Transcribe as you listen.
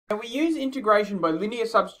Now we use integration by linear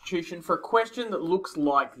substitution for a question that looks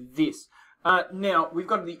like this. Now we've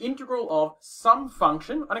got the integral of some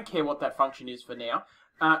function, I don't care what that function is for now,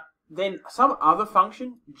 then some other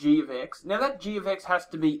function, g of x. Now that g of x has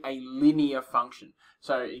to be a linear function.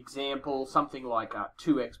 So example, something like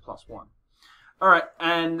 2x plus 1. Alright,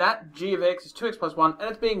 and that g of x is 2x plus 1, and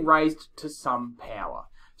it's being raised to some power.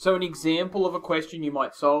 So an example of a question you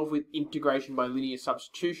might solve with integration by linear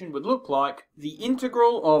substitution would look like the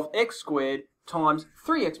integral of x squared times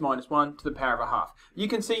 3x minus 1 to the power of a half. You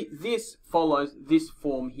can see this follows this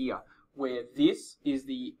form here, where this is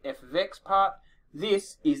the f of x part,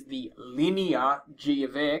 this is the linear g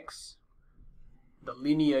of x,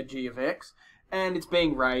 and it's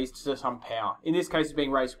being raised to some power. In this case, it's being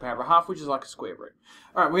raised to the power of a half, which is like a square root.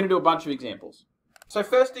 Alright, we're going to do a bunch of examples. So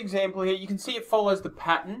first example here, you can see it follows the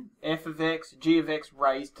pattern, f of x, g of x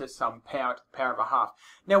raised to some power to the power of a half.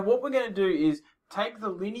 Now what we're going to do is take the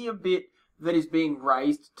linear bit that is being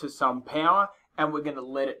raised to some power, and we're going to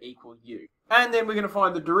let it equal u. And then we're going to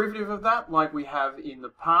find the derivative of that, like we have in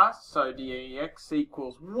the past. So dx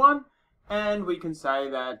equals 1, and we can say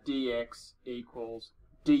that dx equals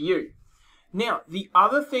du. Now, the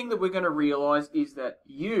other thing that we're going to realize is that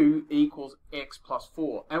u equals x plus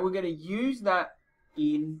 4, and we're going to use that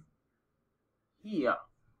in here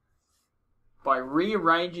by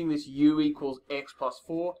rearranging this u equals x plus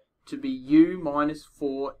 4 to be u minus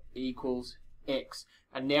 4 equals x.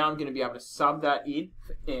 And now I'm going to be able to sub that in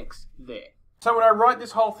for x there. So when I write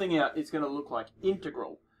this whole thing out, it's going to look like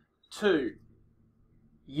integral to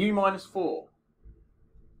u minus 4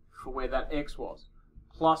 for where that x was,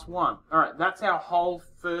 plus 1. Alright, that's our whole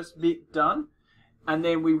first bit done. And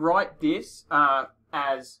then we write this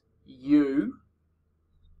as u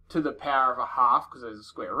to the power of a half, because there's a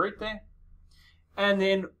square root there. And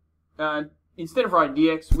then instead of writing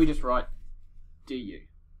dx, we just write du.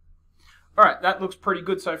 Alright, that looks pretty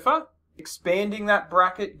good so far. Expanding that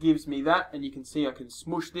bracket gives me that, and you can see I can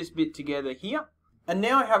smush this bit together here. And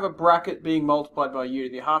now I have a bracket being multiplied by u to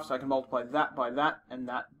the half, so I can multiply that by that, and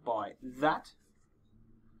that by that.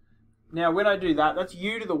 Now when I do that, that's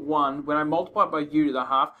u to the 1. When I multiply it by u to the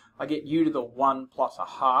half, I get u to the 1 plus a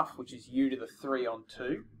half, which is u to the 3 on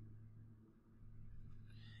 2.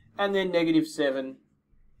 And then negative 7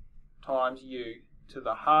 times u to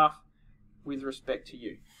the half with respect to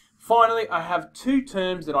u. Finally, I have two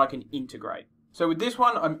terms that I can integrate. So with this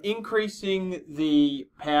one, I'm increasing the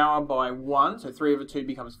power by 1, so 3 over 2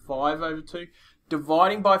 becomes 5 over 2.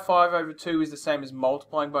 Dividing by 5 over 2 is the same as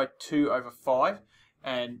multiplying by 2 over 5.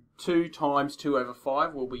 And 2 times 2 over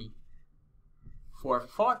 5 will be 4 over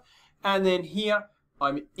 5. And then here,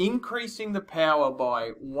 I'm increasing the power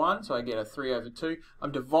by 1, so I get a 3 over 2.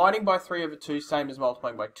 I'm dividing by 3 over 2, same as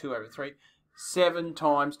multiplying by 2 over 3. 7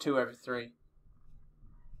 times 2 over 3.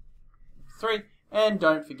 3. And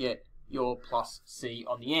don't forget your plus c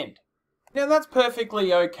on the end. Now that's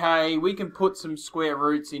perfectly okay. We can put some square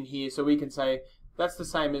roots in here, so we can say that's the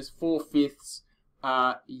same as 4/5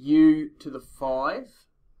 u to the 5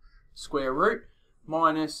 square root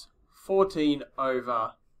minus 14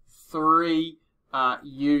 over 3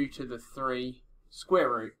 u to the 3 square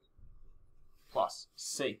root plus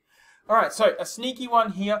c. Alright, so a sneaky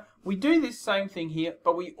one here. We do this same thing here,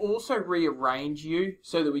 but we also rearrange u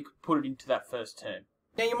so that we could put it into that first term.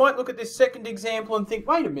 Now you might look at this second example and think,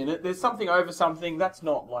 wait a minute, there's something over something. That's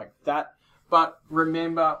not like that. But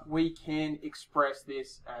remember, we can express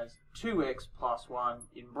this as 2x plus 1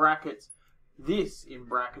 in brackets, this in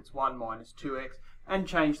brackets 1 minus 2x, and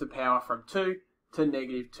change the power from 2 to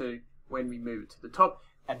negative 2 when we move it to the top,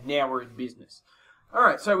 and now we're in business.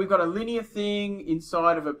 Alright, so we've got a linear thing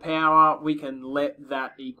inside of a power. We can let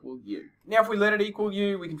that equal u. Now if we let it equal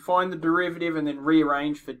u, we can find the derivative and then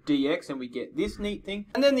rearrange for dx, and we get this neat thing.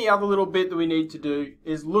 And then the other little bit that we need to do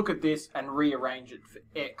is look at this and rearrange it for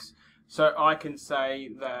x. So I can say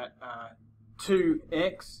that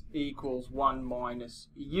 2x equals 1 minus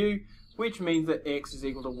u, which means that x is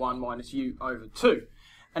equal to 1 minus u over 2.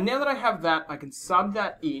 And now that I have that, I can sub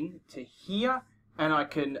that in to here, and I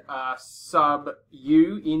can sub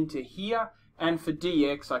u into here, and for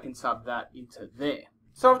dx I can sub that into there.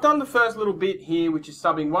 So I've done the first little bit here, which is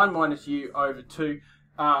subbing 1 minus u over 2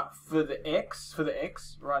 for the x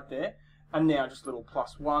right there. And now just a little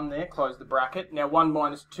plus 1 there, close the bracket. Now 1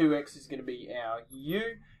 minus 2x is going to be our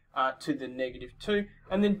u to the negative 2.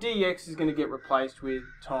 And then dx is going to get replaced with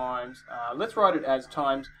times, let's write it as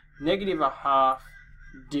times negative a half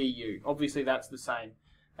du. Obviously that's the same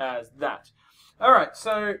as that. Alright,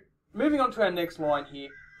 so moving on to our next line here.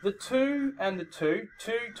 The 2 and the 2,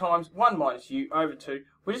 2 times 1 minus u over 2.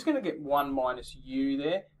 We're just going to get 1 minus u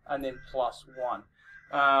there, and then plus 1.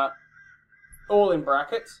 all in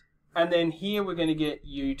brackets. And then here we're going to get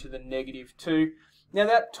u to the negative 2. Now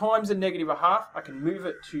that times a negative 1/2, I can move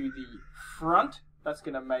it to the front. That's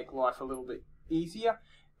going to make life a little bit easier.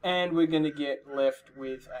 And we're going to get left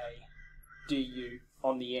with a du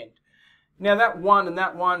on the end. Now that 1 and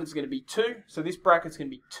that 1 is going to be 2. So this bracket's going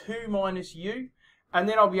to be 2 minus u. And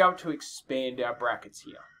then I'll be able to expand our brackets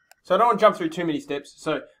here. So I don't want to jump through too many steps.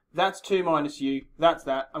 So that's 2 minus u. That's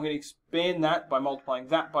that. I'm going to expand that by multiplying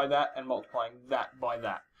that by that and multiplying that by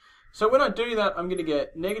that. So when I do that, I'm going to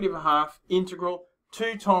get negative 1/2 integral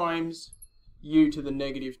 2 times u to the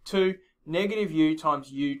negative 2, negative u times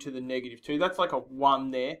u to the negative 2. That's like a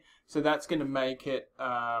 1 there. So that's going to make it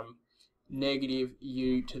negative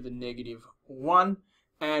u to the negative 1.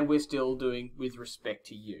 And we're still doing with respect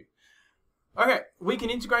to u. Okay, we can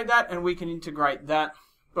integrate that and we can integrate that.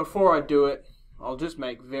 Before I do it, I'll just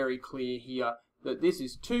make very clear here that this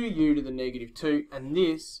is 2u to the negative 2 and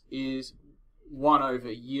this is 1 over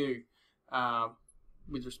u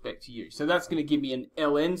with respect to u. So that's going to give me an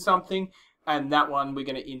ln something, and that one we're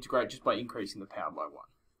going to integrate just by increasing the power by 1.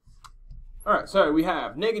 Alright, so we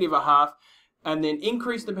have negative 1/2, and then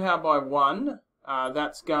increase the power by 1,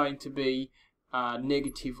 that's going to be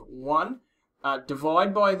negative 1.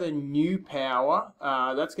 Divide by the new power,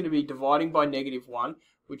 that's going to be dividing by negative 1,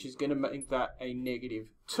 which is going to make that a negative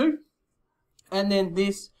 2. And then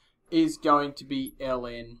this is going to be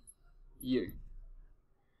ln u.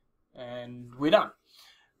 And we're done.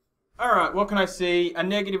 Alright, what can I see? A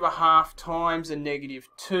negative 1/2 times a negative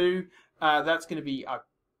 2. That's going to be a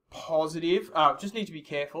positive. Just need to be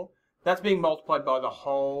careful. That's being multiplied by the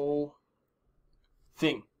whole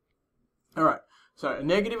thing. Alright, so a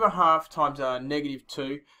negative 1/2 times a negative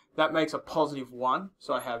 2. That makes a positive 1.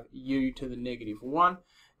 So I have u to the negative 1.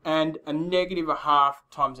 And a negative 1/2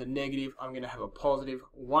 times a negative, I'm going to have a positive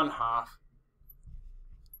 1/2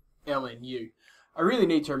 ln u. I really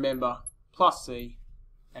need to remember plus c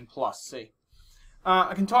and plus c.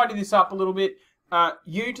 I can tidy this up a little bit.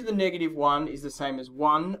 U to the negative 1 is the same as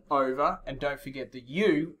 1 over, and don't forget that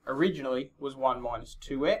u originally was 1 minus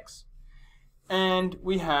 2x. And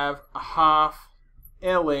we have a 1/2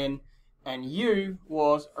 ln, and u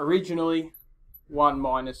was originally 1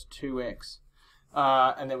 minus 2x.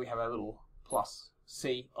 And then we have a little plus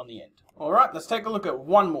c on the end. Alright, let's take a look at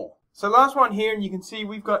one more. So last one here, and you can see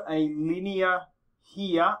we've got a linear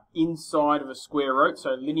here inside of a square root,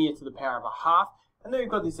 so linear to the power of a 1/2, and then we've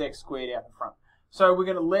got this x squared out the front. So we're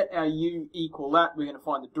going to let our u equal that, we're going to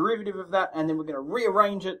find the derivative of that, and then we're going to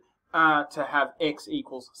rearrange it to have x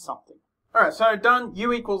equals something. Alright, so done,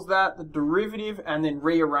 u equals that, the derivative, and then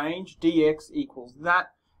rearrange, dx equals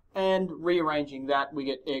that, and rearranging that, we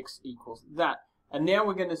get x equals that. And now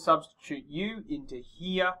we're going to substitute u into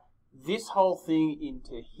here, this whole thing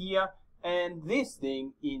into here, and this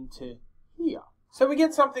thing into here. So we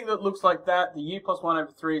get something that looks like that. The u plus 1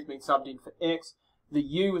 over 3 has been subbed in for x. The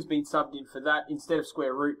u has been subbed in for that. Instead of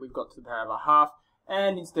square root, we've got to the power of a 1/2.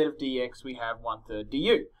 And instead of dx, we have 1/3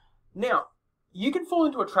 du. Now, you can fall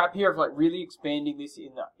into a trap here of like really expanding this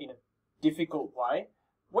in a difficult way.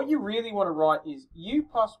 What you really want to write is u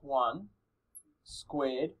plus 1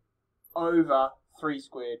 squared over 3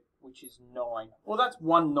 squared, which is 9. Well, that's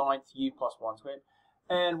 1/9 u plus 1 squared.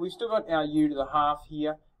 And we've still got our u to the 1/2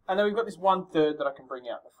 here. And then we've got this 1/3 that I can bring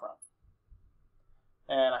out the front.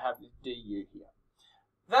 And I have this du here.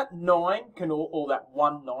 That 9 can, or that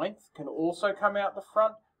 1/9 can also come out the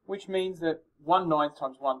front, which means that 1/9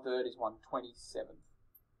 times 1/3 is 1/27.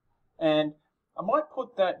 And I might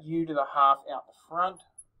put that u to the 1/2 out the front,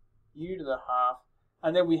 u to the 1/2,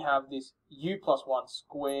 and then we have this u plus 1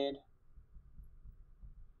 squared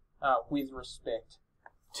with respect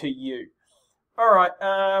to u. Alright,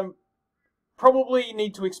 probably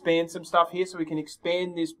need to expand some stuff here, so we can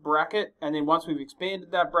expand this bracket, and then once we've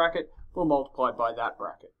expanded that bracket, we'll multiply by that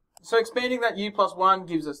bracket. So expanding that u plus 1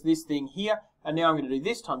 gives us this thing here, and now I'm going to do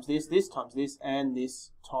this times this times this, and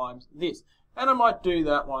this times this. And I might do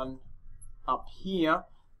that one up here.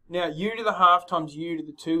 Now u to the 1/2 times u to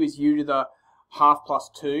the 2 is u to the 1/2 plus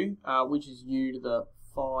 2, which is u to the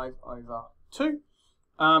 5 over 2.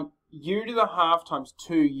 U to the 1/2 times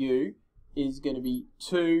 2u is going to be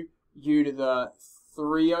 2 u to the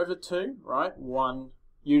 3 over 2, right? 1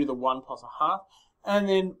 u to the 1 plus a 1/2. And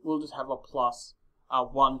then we'll just have a plus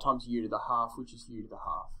 1 times u to the 1/2, which is u to the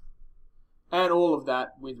 1/2. And all of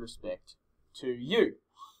that with respect to u.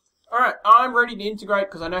 Alright, I'm ready to integrate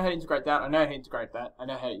because I know how to integrate that, I know how to integrate that, I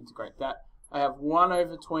know how to integrate that. I have 1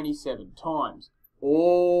 over 27 times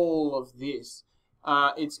all of this.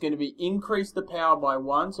 It's going to be increase the power by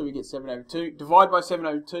 1, so we get 7 over 2. Divide by 7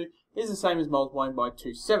 over 2 is the same as multiplying by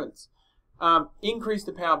 2/7. Increase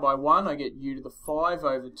the power by 1, I get u to the 5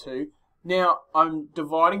 over 2. Now, I'm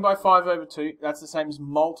dividing by 5 over 2. That's the same as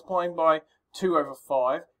multiplying by 2 over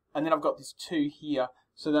 5. And then I've got this 2 here,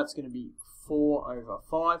 so that's going to be 4 over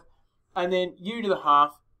 5. And then u to the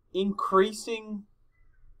half, increasing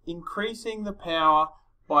the power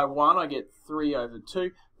by 1, I get 3 over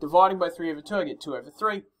 2. Dividing by 3 over 2, I get 2 over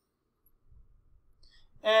 3.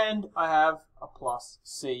 And I have a plus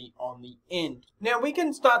c on the end. Now we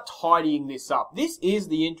can start tidying this up. This is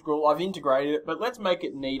the integral. I've integrated it, but let's make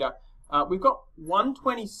it neater. We've got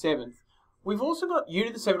 1/27th. We've also got u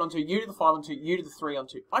to the 7 on 2, u to the 5 on 2, u to the 3 on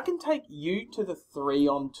 2. I can take u to the 3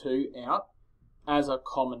 on 2 out as a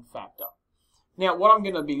common factor. Now what I'm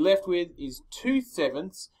going to be left with is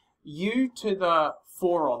 2/7 u to the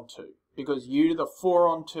 4 on 2. Because u to the 4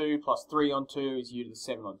 on 2 plus 3 on 2 is u to the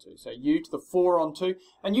 7 on 2. So u to the 4 on 2,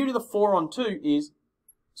 and u to the 4 on 2 is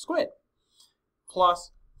squared.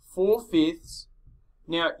 Plus 4/5.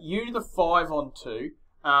 Now u to the 5 on 2,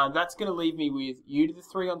 that's going to leave me with u to the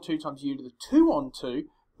 3 on 2 times u to the 2 on 2,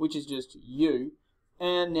 which is just u.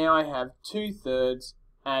 And now I have 2/3,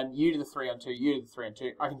 and u to the 3 on 2, u to the 3 on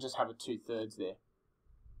 2. I can just have a 2/3 there.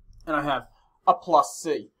 And I have a plus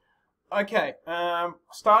c. Okay,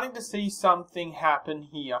 starting to see something happen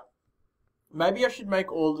here. Maybe I should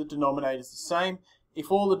make all the denominators the same.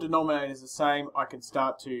 If all the denominators are the same, I can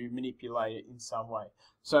start to manipulate it in some way.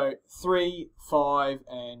 So 3, 5,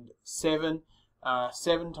 and 7.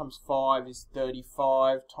 7 times 5 is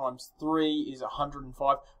 35, times 3 is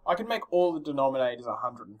 105. I can make all the denominators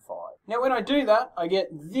 105. Now when I do that, I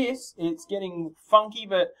get this. It's getting funky,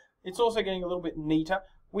 but it's also getting a little bit neater.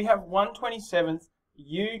 We have 1/27th.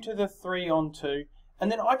 U to the 3 on 2, and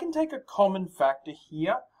then I can take a common factor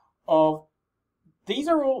here of, these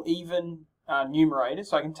are all even numerators,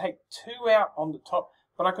 so I can take 2 out on the top,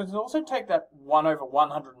 but I can also take that 1 over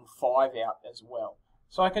 105 out as well.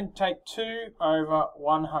 So I can take 2 over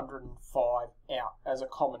 105 out as a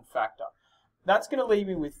common factor. That's going to leave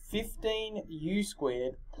me with 15u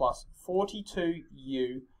squared plus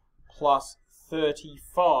 42u plus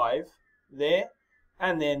 35 there,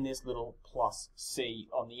 and then this little plus c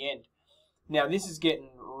on the end. Now this is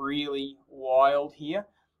getting really wild here.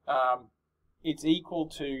 It's equal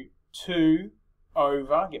to 2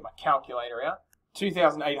 over, get my calculator out,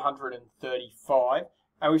 2,835.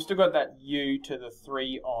 And we've still got that u to the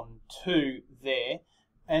 3 on 2 there.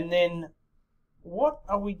 And then what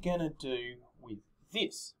are we going to do with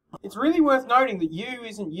this? It's really worth noting that u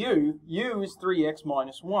isn't u. U is 3x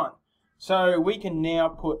minus 1. So we can now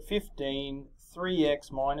put 15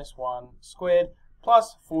 3x minus 1 squared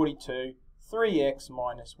plus 42, 3x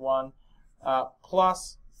minus 1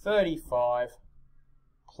 plus 35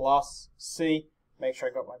 plus c. Make sure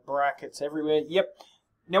I got my brackets everywhere. Yep.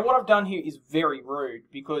 Now what I've done here is very rude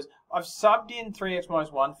because I've subbed in 3x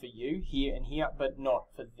minus 1 for u here and here, but not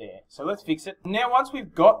for there. So let's fix it. Now once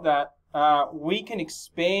we've got that, we can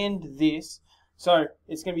expand this. So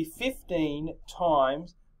it's going to be 15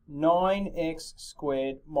 times 9x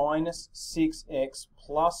squared minus 6x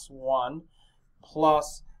plus 1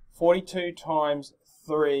 plus 42 times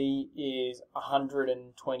 3 is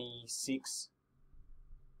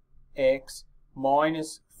 126x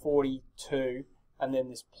minus 42, and then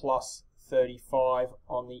this plus 35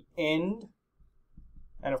 on the end,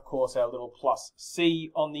 and of course our little plus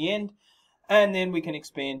c on the end, and then we can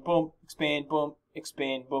expand, boom, expand, boom,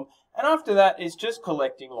 expand, boom, and after that it's just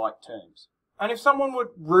collecting like terms. And if someone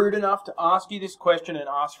were rude enough to ask you this question and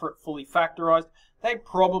ask for it fully factorized, they'd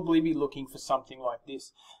probably be looking for something like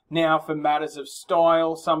this. Now, for matters of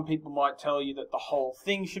style, some people might tell you that the whole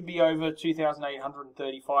thing should be over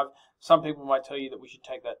 2,835. Some people might tell you that we should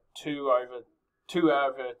take that 2 over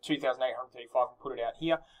 2,835 and put it out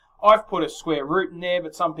here. I've put a square root in there,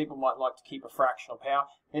 but some people might like to keep a fractional power.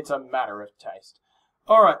 It's a matter of taste.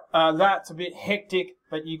 All right, that's a bit hectic,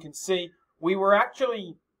 but you can see we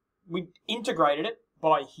integrated it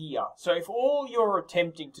by here. So if all you're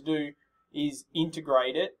attempting to do is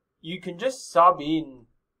integrate it, you can just sub in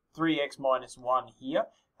 3x minus 1 here,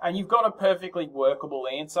 and you've got a perfectly workable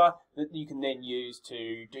answer that you can then use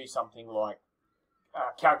to do something like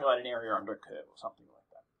calculate an area under a curve or something like that.